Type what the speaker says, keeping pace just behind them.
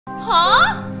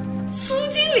啊！苏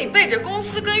经理背着公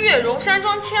司跟岳荣山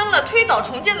庄签了推倒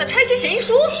重建的拆迁协议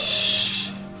书。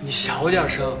嘘，你小点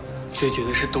声。最绝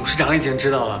的是董事长已经知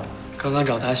道了，刚刚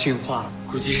找他训话，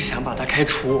估计是想把他开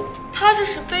除。他这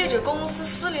是背着公司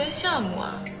私联项目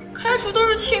啊，开除都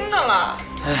是轻的了。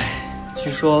唉，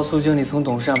据说苏经理从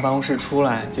董事长办公室出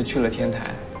来就去了天台。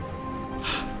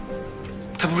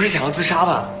他不是想要自杀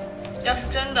吧？要是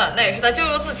真的，那也是他咎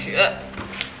由自取。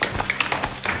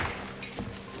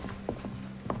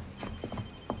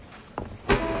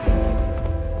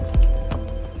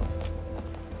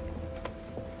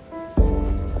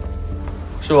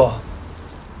师傅，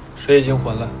水已经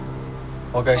浑了，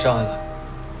我该上岸了。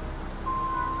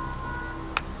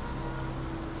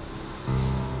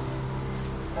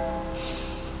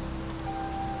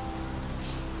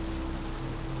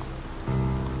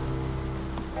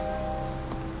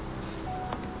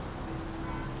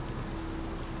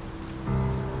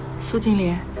苏经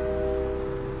理，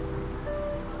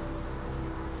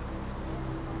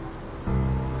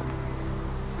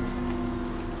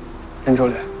任助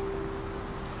理。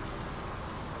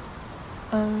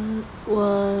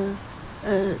我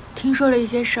听说了一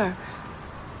些事儿，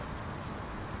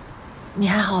你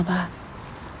还好吧？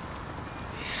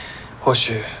或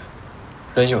许，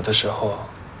人有的时候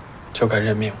就该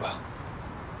认命吧。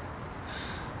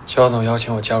焦总邀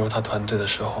请我加入他团队的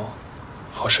时候，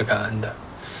我是感恩的，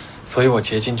所以我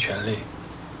竭尽全力，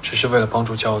只是为了帮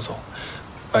助焦总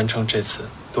完成这次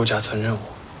度假村任务，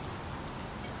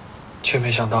却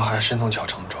没想到还是弄巧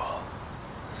成拙。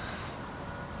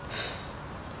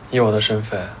以我的身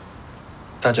份，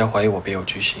大家怀疑我别有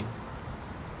居心，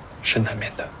是难免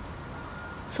的。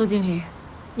苏经理，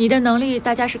你的能力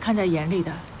大家是看在眼里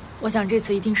的，我想这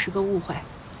次一定是个误会，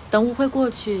等误会过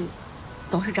去，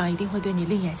董事长一定会对你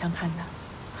另眼相看的。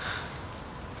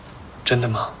真的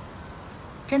吗？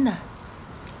真的。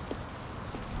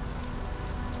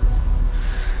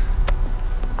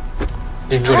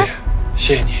林助理，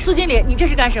谢谢你。苏经理，你这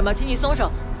是干什么？请你松手，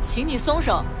请你松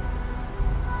手，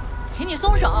请你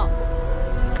松手。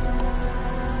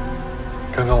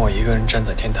刚刚我一个人站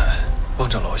在天台，望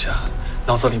着楼下，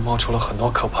脑子里冒出了很多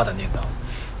可怕的念头，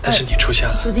但是你出现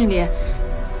了。苏经理，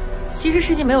其实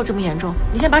事情没有这么严重，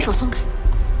你先把手松开。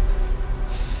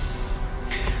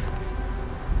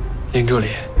林助理，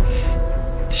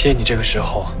谢谢你这个时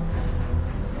候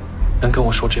能跟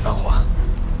我说这番话，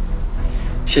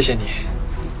谢谢你，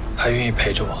还愿意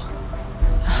陪着我。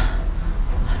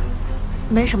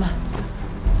没什么。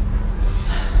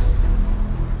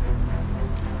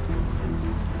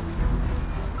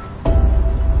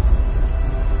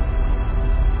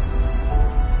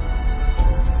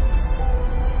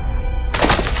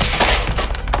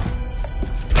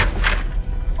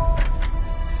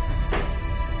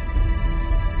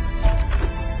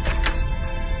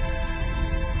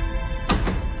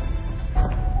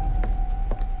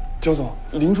焦总，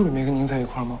林助理没跟您在一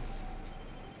块儿吗？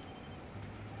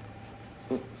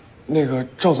那个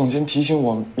赵总监提醒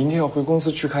我，明天要回公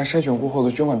司去看筛选过后的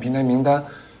捐款平台名单，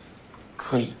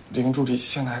可林助理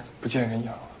现在不见人影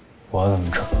了。我怎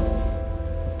么知道？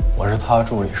我是他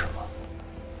助理是吧？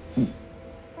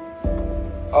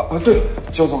对，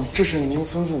焦总，这是您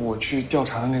吩咐我去调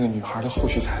查的那个女孩的后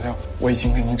续材料，我已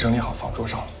经给您整理好放桌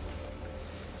上了。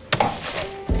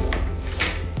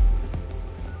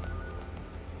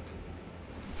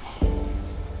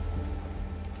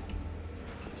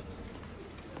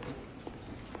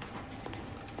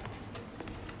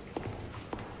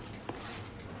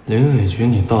林伟军，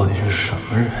你到底是什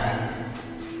么人？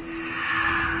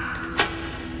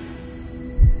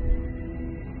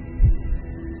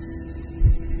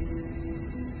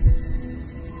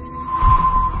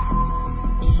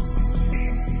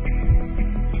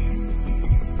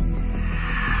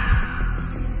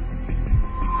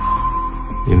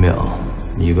林淼，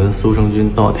你跟苏成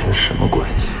军到底是什么关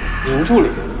系？林助理，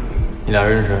你俩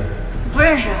认识？不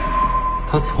认识。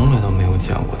他从来都没有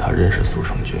讲过他认识苏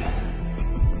成军。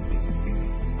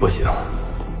不行，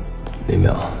林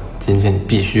淼，今天你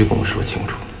必须跟我说清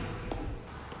楚。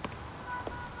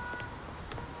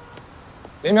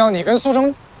林淼，你跟苏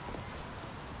成，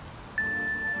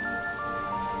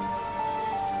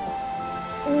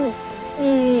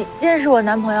你认识我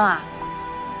男朋友啊？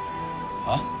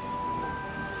啊？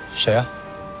谁啊？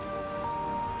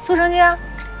苏成军啊。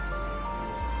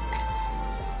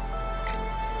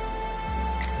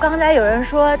刚才有人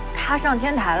说他上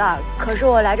天台了，可是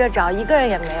我来这找一个人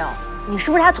也没有。你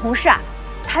是不是他同事啊？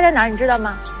他在哪儿你知道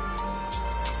吗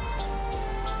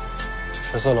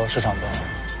14楼市场部。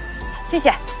谢谢。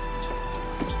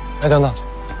哎，等等，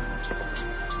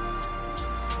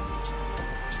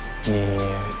你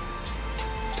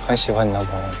很喜欢你男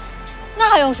朋友吗？那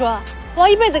还用说？我要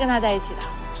一辈子跟他在一起的。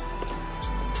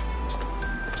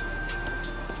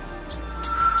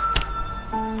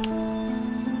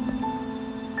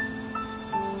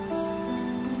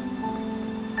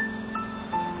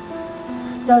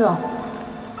焦总，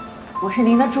我是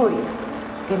您的助理，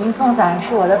给您送伞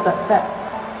是我的本分，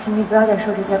请您不要再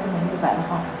说这些不明不白的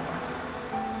话了。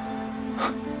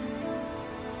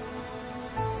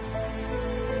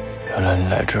原来你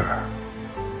来这儿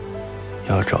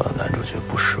要找的男主角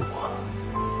不是我。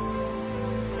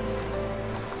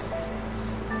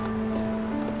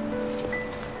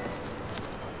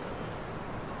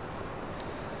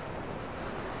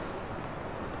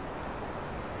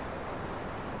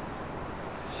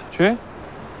小军，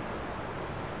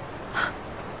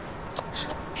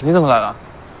你怎么来了？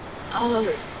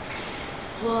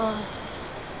我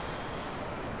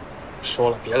说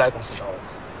了别来公司找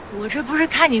我。这不是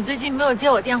看你最近没有接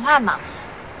我电话吗？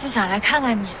就想来看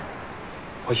看你。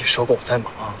我也说过我在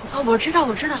忙。我知道，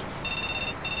我知道。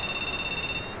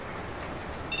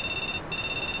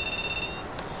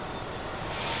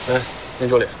哎，林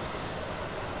助理。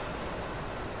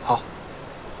好，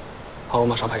我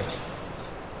马上派给你。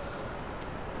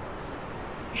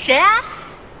谁啊？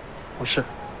同事。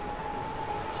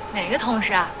哪个同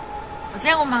事啊？我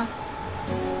见过吗？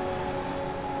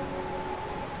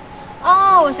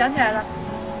哦，我想起来了，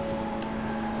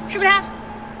是不是他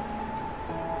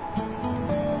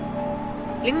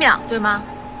？0秒对吗？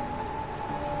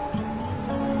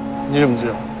你怎么知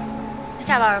道？他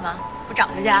下班了吗？我找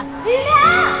他去。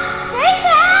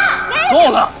够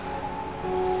了！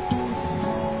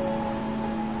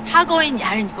他勾引你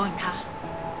还是你勾引他？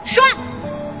说。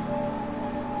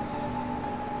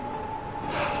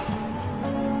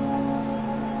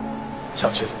小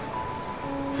军，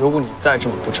如果你再这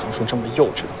么不成熟、这么幼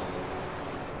稚的话，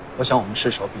我想我们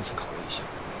是时候彼此考虑一下，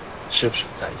是不是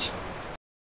在一起。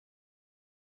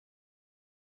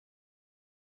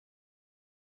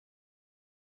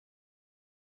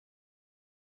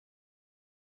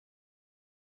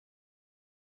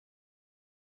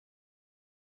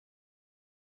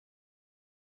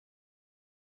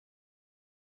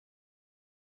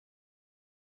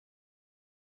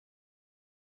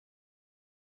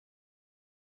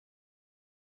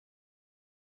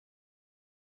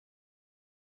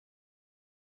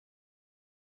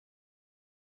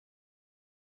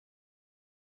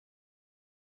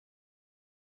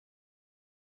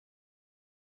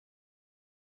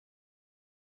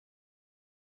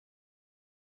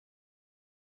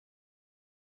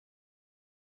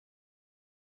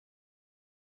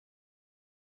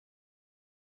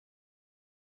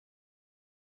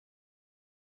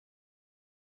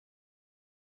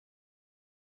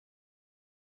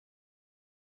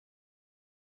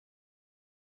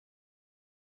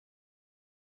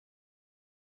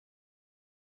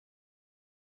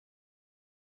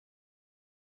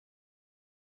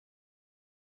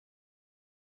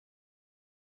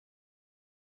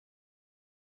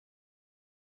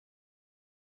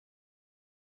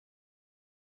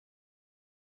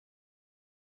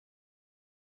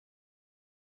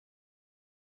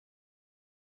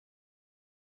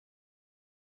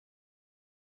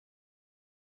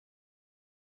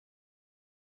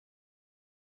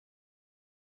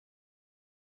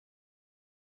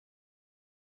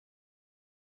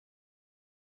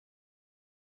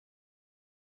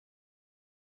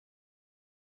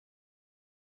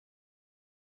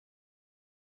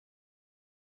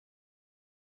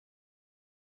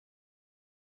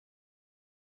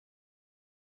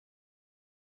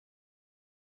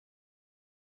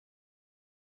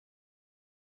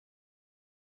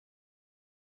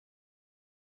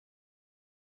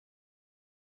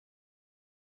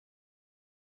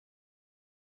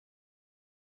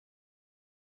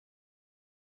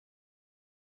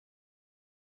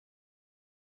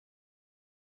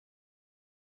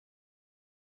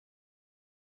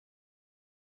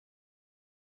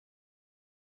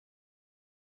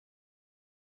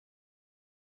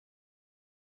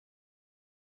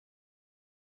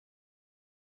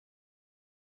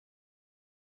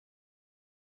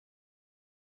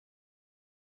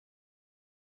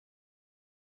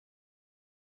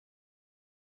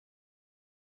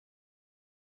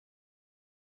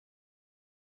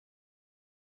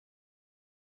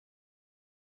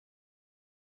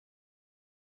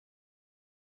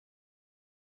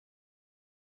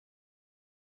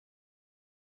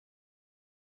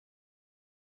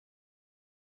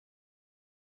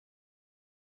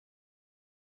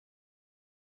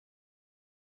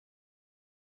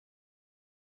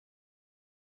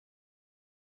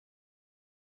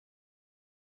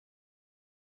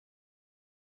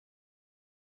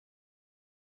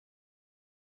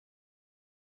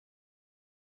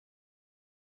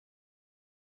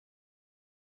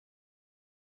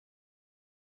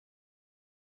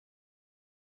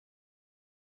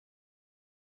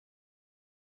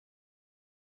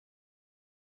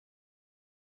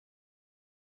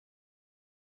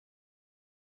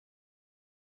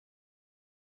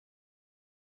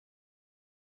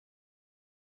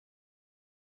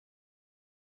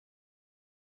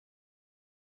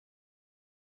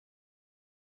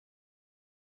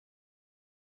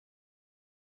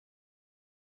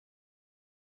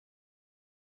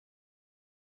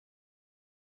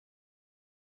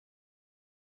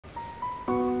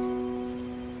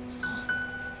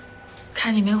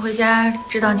看你没回家，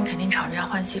知道你肯定吵着要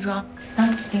换西装。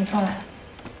给你送来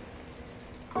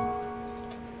了。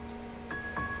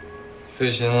费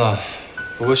心了，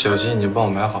不过小鸡已经帮我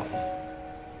买好了。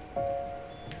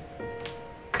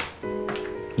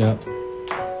呀，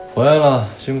回来了，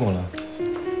辛苦了。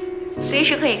随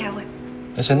时可以开会。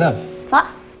那现在吧。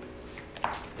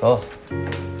走啊。走。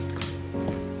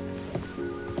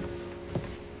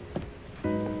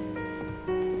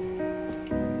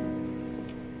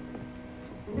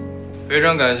非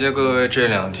常感谢各位这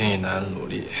2天以来的努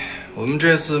力，我们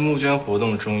这次募捐活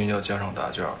动终于要交上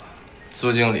答卷了。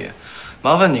苏经理，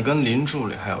麻烦你跟林助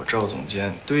理还有赵总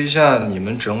监对一下你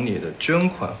们整理的捐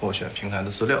款候选平台的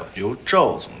资料，由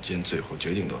赵总监最后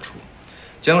决定得出。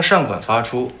将善款发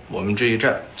出，我们这一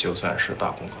站就算是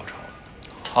大功告成了。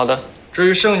好的。至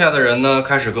于剩下的人呢，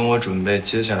开始跟我准备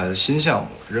接下来的新项目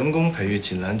——人工培育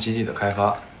锦兰基地的开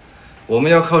发。我们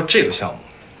要靠这个项目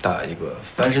打一个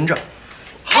翻身仗。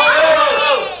好。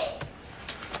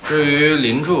至于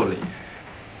林助理，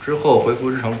之后恢复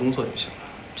日常工作就行了。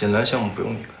锦兰项目不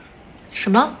用你干。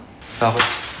什么？散会。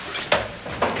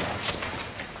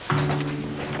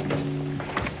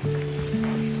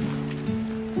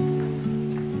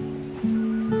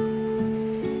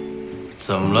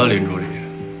怎么了，林助理？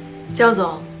焦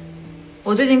总，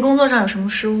我最近工作上有什么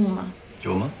失误吗？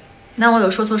有吗？那我有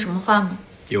说错什么话吗？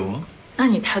有吗？那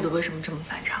你态度为什么这么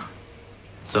反常？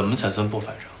怎么才算不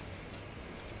反常？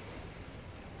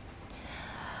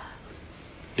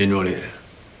林助理，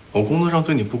我工作上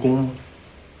对你不公吗？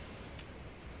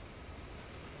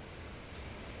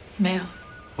没有。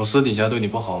我私底下对你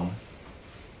不好吗？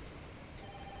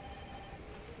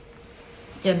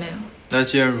也没有。那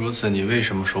既然如此，你为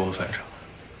什么说我反常？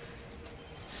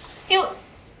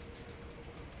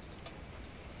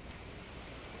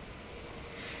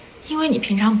因为你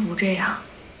平常不这样。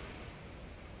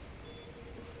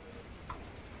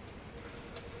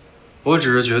我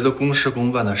只是觉得公事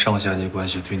公办的上下级关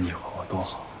系对你好多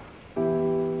好。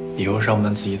以后上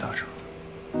班自己打车，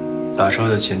打车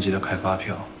的钱记得开发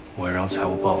票，我会让财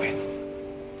务报给你。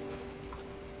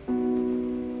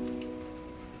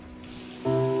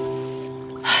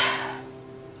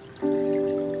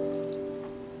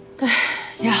对，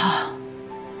也好，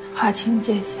划清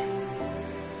界限，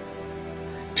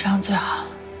这样最好。